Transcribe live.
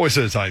Boy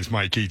says hi, it's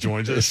Mike. He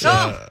joins us.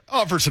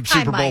 Offer some Hi,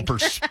 Super Bowl Mike.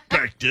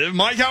 perspective.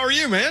 Mike, how are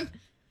you, man?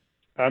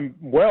 I'm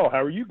well.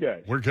 How are you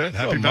guys? We're good.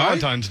 Happy Mike?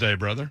 Valentine's Day,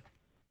 brother.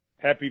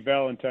 Happy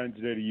Valentine's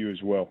Day to you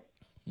as well.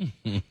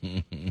 I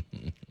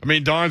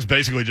mean, Don's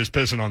basically just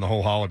pissing on the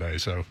whole holiday,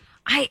 so.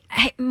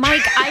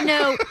 Mike, I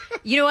know.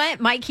 You know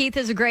what? Mike Keith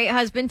is a great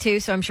husband, too,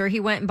 so I'm sure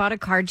he went and bought a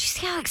card. Do you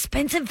see how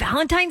expensive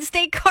Valentine's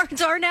Day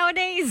cards are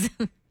nowadays?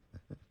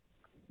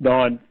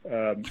 Don,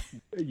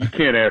 you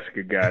can't ask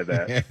a guy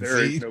that.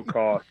 There See? is no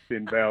cost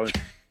in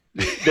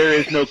There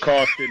is no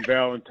cost in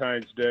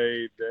Valentine's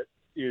Day that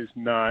is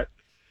not.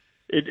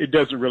 It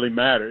doesn't really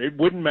matter. It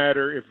wouldn't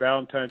matter if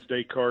Valentine's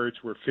Day cards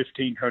were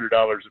 $1,500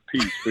 a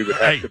piece. We would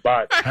have to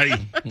buy them. Hey,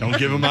 don't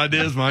give him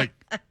ideas, Mike.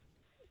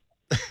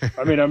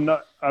 I mean, I'm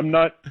not.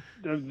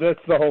 That's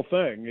the whole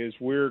thing. Is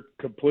we're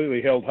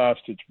completely held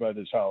hostage by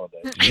this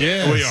holiday.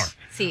 Yes. We are.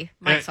 See,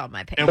 Mike's on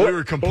my page. And we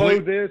were Blow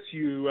this,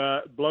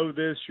 blow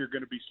this. You're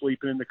going to be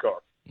sleeping in the car.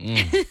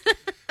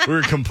 We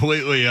were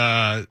completely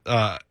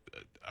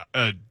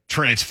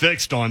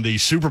transfixed on the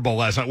Super Bowl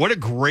last night. What a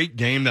great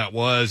game that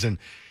was, and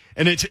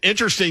it's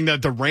interesting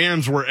that the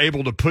Rams were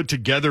able to put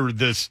together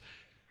this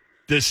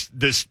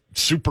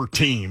super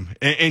team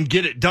and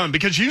get it done,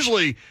 because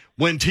usually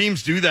when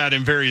teams do that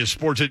in various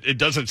sports, it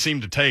doesn't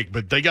seem to take,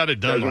 but they got it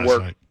done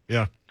last night.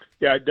 Yeah.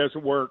 Yeah, it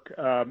doesn't work,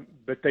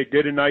 but they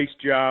did a nice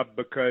job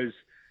because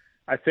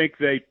I think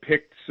they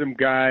picked some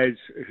guys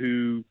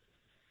who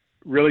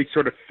really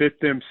sort of fit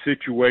them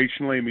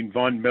situationally. I mean,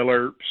 Von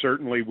Miller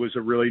certainly was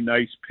a really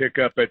nice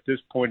pickup at this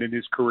point in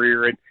his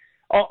career, and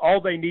all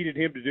they needed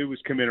him to do was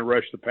come in and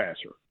rush the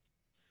passer.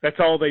 That's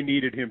all they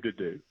needed him to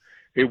do.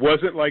 It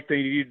wasn't like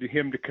they needed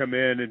him to come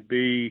in and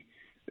be,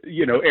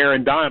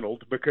 Aaron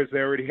Donald, because they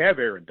already have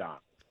Aaron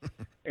Donald.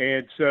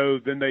 And so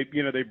then they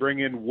bring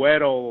in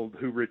Weddle,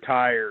 who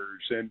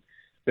retires, and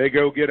they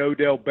go get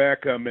Odell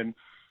Beckham. And,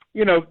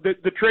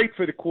 the trade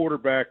for the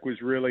quarterback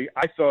was really,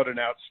 I thought, an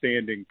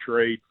outstanding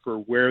trade for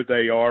where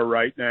they are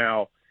right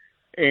now.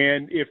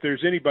 And if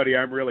there's anybody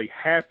I'm really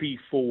happy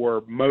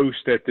for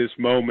most at this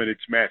moment,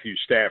 it's Matthew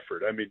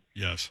Stafford. I mean,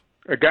 Yes.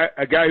 a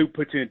guy who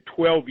puts in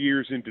 12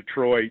 years in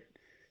Detroit,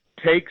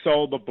 takes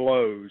all the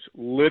blows,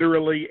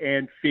 literally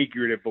and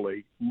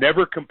figuratively,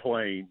 never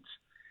complains,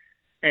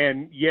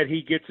 and yet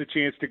he gets a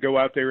chance to go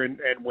out there and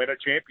win a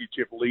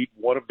championship, lead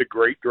one of the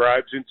great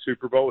drives in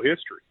Super Bowl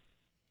history.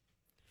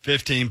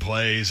 15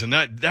 plays, and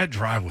that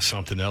drive was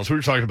something else. We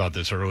were talking about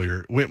this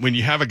earlier. When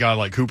you have a guy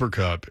like Cooper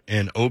Kupp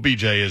and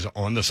OBJ is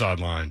on the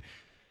sideline,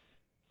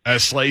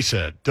 as Slay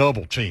said,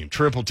 double team,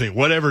 triple team,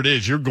 whatever it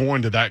is, you're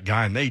going to that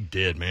guy, and they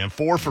did, man.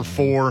 4 for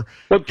 4,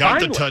 got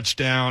finally. the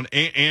touchdown,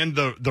 and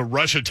the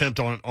rush attempt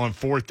on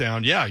fourth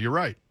down. Yeah, you're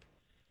right.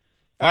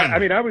 I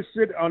mean, I was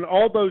sitting on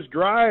all those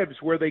drives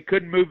where they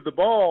couldn't move the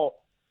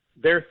ball.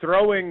 They're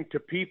throwing to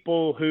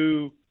people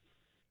who,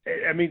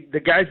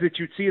 the guys that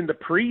you'd see in the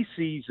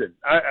preseason.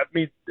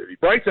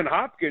 Bryson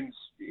Hopkins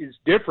is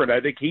different.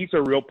 I think he's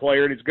a real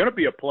player and he's going to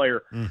be a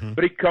player. Mm-hmm.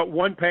 But he caught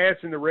one pass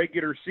in the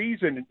regular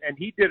season, and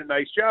he did a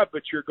nice job.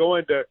 But you're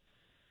going to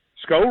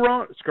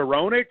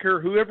Skowronek or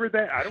whoever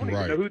that – I don't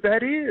even know who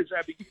that is.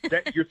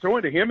 You're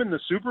throwing to him in the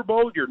Super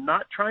Bowl. You're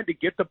not trying to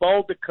get the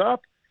ball to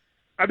Kupp.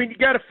 You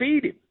got to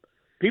feed him.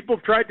 People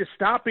have tried to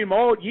stop him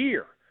all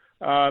year.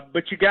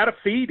 But you got to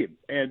feed him,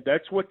 and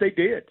that's what they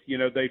did.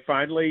 They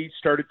finally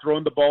started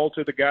throwing the ball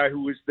to the guy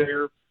who was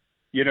their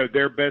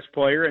best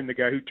player and the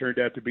guy who turned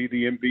out to be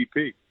the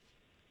MVP.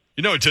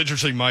 It's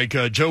interesting, Mike.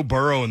 Joe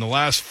Burrow, in the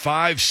last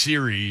 5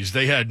 series,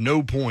 they had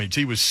no points.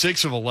 He was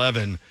 6 of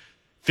 11,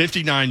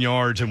 59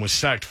 yards, and was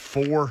sacked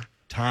 4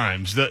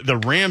 times.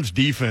 The Rams'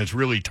 defense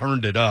really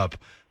turned it up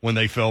when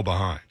they fell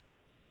behind.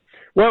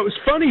 Well, it was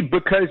funny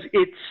because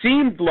it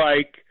seemed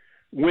like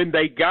when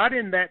they got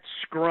in that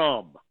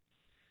scrum,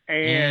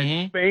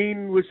 and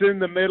Spain was in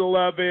the middle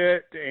of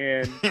it,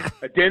 and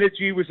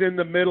Adeniji was in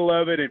the middle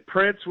of it, and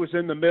Prince was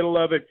in the middle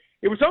of it.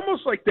 It was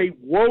almost like they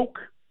woke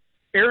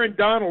Aaron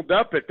Donald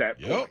up at that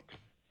point.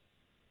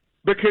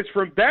 Because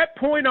from that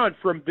point on,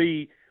 from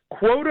the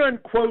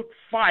quote-unquote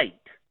fight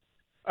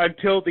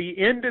until the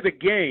end of the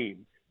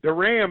game, the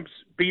Rams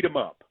beat them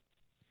up.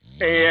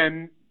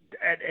 And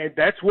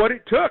that's what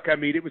it took.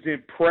 It was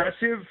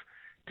impressive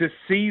to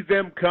see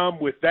them come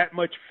with that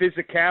much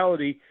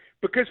physicality,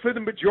 because for the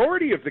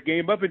majority of the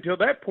game up until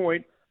that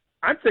point,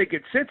 I'm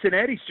thinking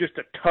Cincinnati's just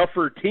a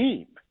tougher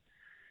team.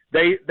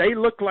 They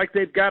look like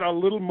they've got a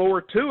little more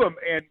to them,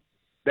 and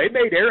they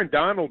made Aaron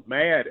Donald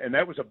mad, and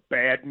that was a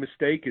bad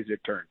mistake as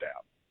it turned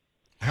out.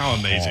 How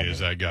amazing is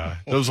that guy?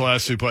 Those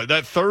last 2 plays.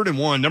 That 3rd and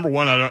 1, number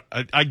one,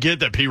 I get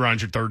that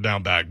Piron's your third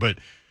down back, but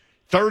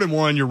 3rd and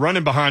 1, you're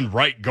running behind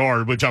right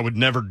guard, which I would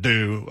never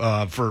do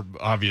for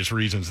obvious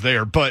reasons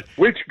there. But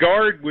which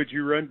guard would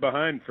you run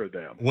behind for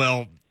them?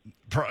 Well,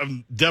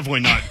 definitely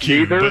not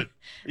Q, but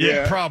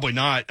probably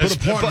not. Put a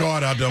point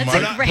guard out there,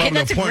 Mike.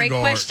 That's a great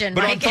question,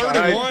 But Mike. on 3rd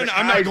and 1,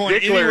 I'm not going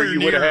anywhere near.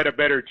 You would have had a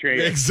better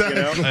chance.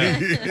 Exactly.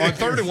 On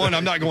 3rd and 1,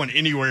 I'm not going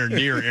anywhere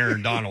near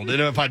Aaron Donald.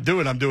 And if I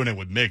do it, I'm doing it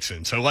with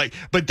Mixon. So,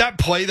 but that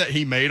play that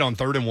he made on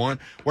 3rd and 1,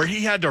 where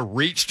he had to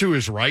reach to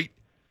his right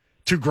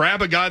to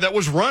grab a guy that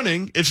was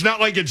running. It's not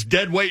like it's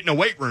dead weight in a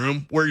weight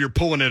room where you're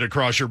pulling it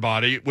across your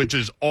body, which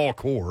is all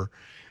core.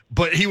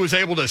 But he was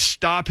able to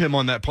stop him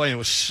on that play, and it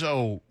was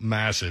so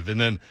massive.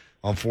 And then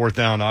on fourth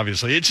down,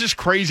 obviously. It's just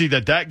crazy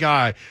that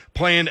guy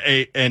playing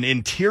an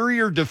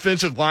interior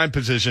defensive line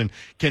position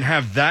can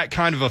have that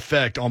kind of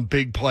effect on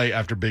big play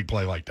after big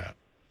play like that.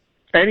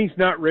 And he's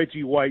not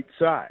Reggie White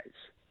size.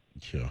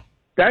 Yeah.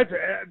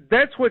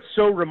 That's what's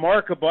so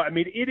remarkable. I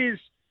mean, it is,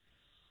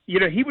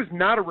 he was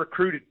not a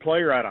recruited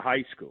player out of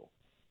high school.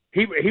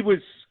 He was,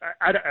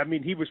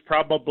 he was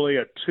probably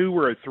a 2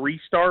 or a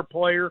 3-star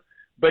player,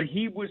 but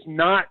he was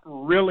not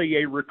really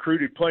a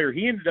recruited player.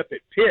 He ended up at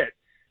Pitt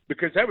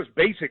because that was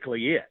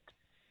basically it.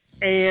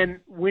 And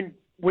when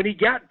he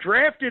got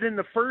drafted in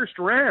the first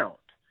round,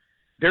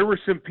 there were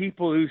some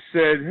people who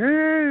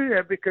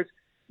said, because,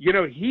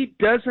 he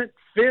doesn't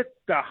fit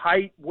the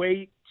height,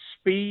 weight,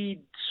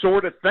 speed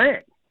sort of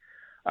thing.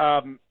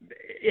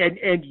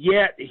 And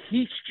yet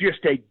he's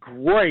just a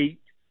great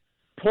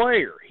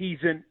player. He's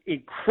an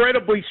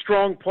incredibly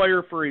strong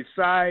player for his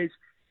size.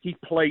 He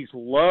plays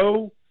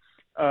low.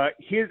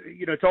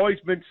 It's always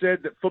been said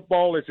that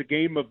football is a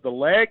game of the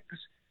legs.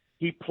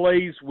 He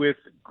plays with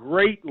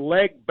great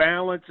leg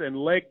balance and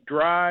leg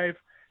drive.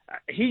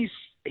 He's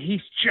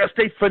just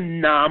a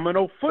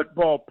phenomenal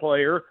football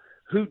player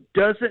who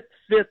doesn't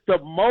fit the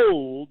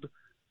mold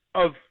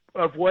of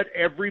what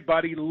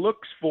everybody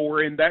looks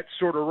for in that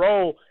sort of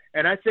role.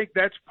 And I think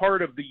that's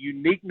part of the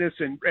uniqueness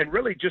and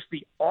really just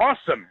the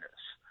awesomeness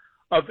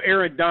of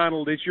Aaron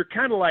Donald is you're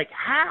kind of like,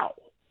 how?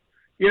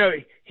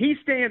 He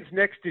stands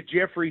next to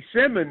Jeffrey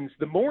Simmons.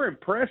 The more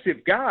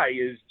impressive guy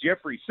is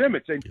Jeffrey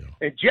Simmons. And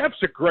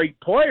Jeff's a great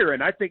player,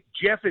 and I think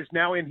Jeff is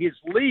now in his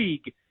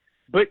league.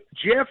 But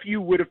Jeff,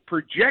 you would have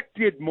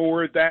projected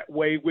more that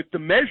way with the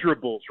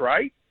measurables,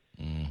 right?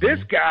 Mm-hmm. This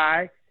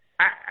guy,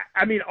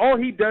 I mean, all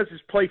he does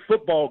is play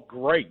football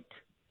great.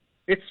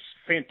 It's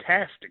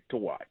fantastic to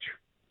watch.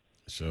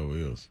 So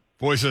is.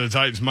 Voice of the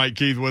Titans, Mike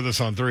Keith, with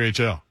us on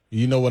 3HL.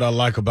 You know what I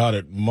like about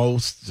it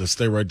most? To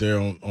stay right there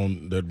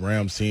on the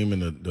Rams team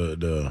and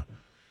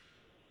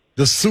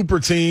the super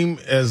team,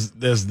 as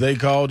they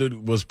called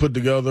it, was put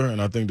together,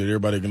 and I think that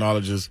everybody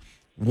acknowledges.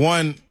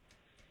 One,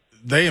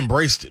 they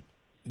embraced it.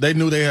 They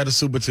knew they had a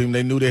super team.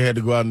 They knew they had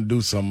to go out and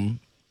do something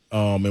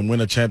and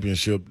win a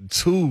championship.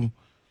 Two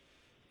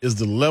is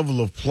the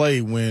level of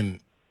play when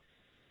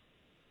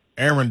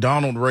Aaron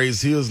Donald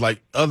raised his,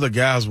 like other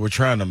guys were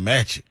trying to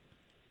match it.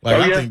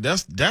 I think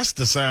that's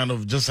the sign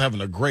of just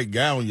having a great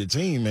guy on your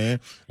team, man.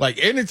 Like,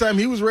 anytime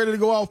he was ready to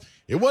go off,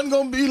 it wasn't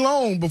going to be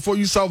long before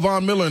you saw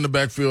Von Miller in the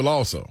backfield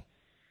also.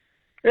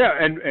 Yeah,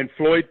 and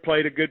Floyd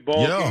played a good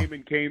ball game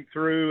and came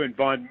through, and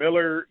Von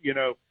Miller,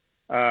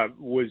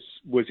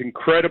 was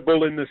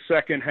incredible in the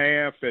second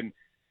half, and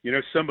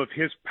some of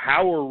his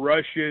power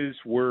rushes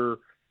were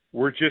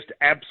just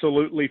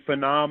absolutely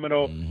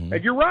phenomenal. Mm-hmm.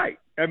 And you're right.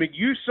 I mean,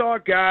 you saw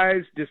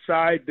guys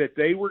decide that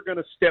they were going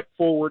to step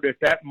forward at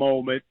that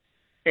moment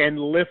and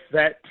lift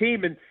that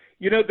team. And,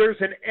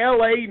 there's an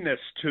LA-ness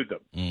to them.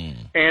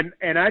 Mm.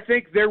 And I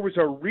think there was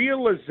a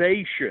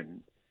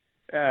realization,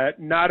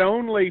 not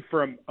only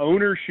from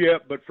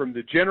ownership, but from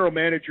the general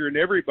manager and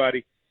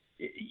everybody,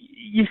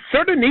 you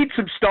sort of need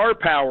some star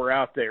power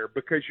out there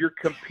because you're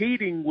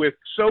competing with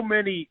so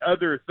many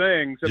other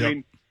things. I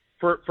mean,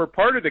 for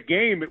part of the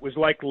game, it was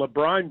like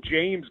LeBron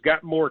James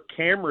got more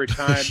camera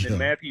time than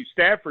Matthew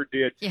Stafford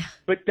did. Yeah.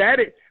 But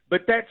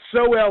that's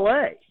so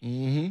LA.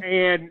 Mm-hmm.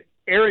 And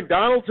Aaron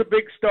Donald's a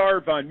big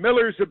star. Von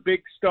Miller's a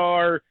big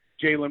star.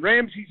 Jalen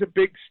Ramsey's a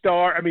big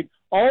star. I mean,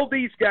 all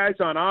these guys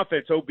on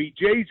offense,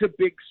 OBJ's a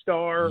big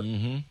star.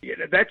 Mm-hmm.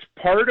 That's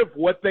part of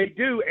what they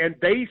do. And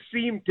they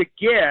seem to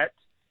get,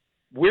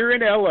 we're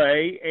in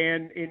L.A.,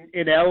 and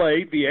in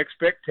L.A., the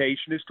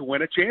expectation is to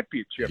win a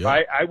championship.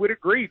 Yep. I would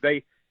agree.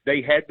 They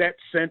had that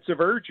sense of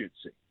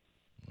urgency.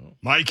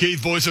 Mike Keith,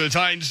 voice of the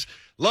Titans.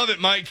 Love it,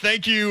 Mike.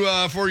 Thank you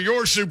for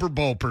your Super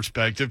Bowl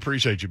perspective.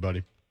 Appreciate you,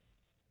 buddy.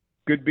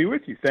 Good to be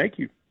with you. Thank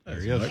you.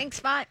 There you go. Thanks,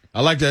 Spot.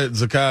 I like that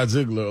Zakai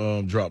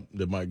Ziegler drop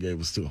that Mike gave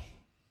us, too.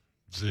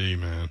 See,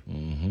 man.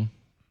 Mm-hmm.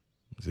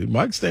 See,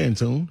 Mike's staying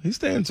tuned. He's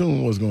staying tuned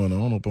with what's going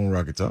on up on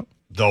Rocket Top.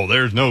 Though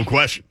there's no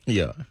question.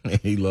 Yeah,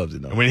 he loves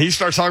it. When he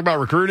starts talking about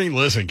recruiting,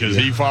 listen, because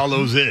he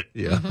follows it.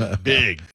 Yeah. Big.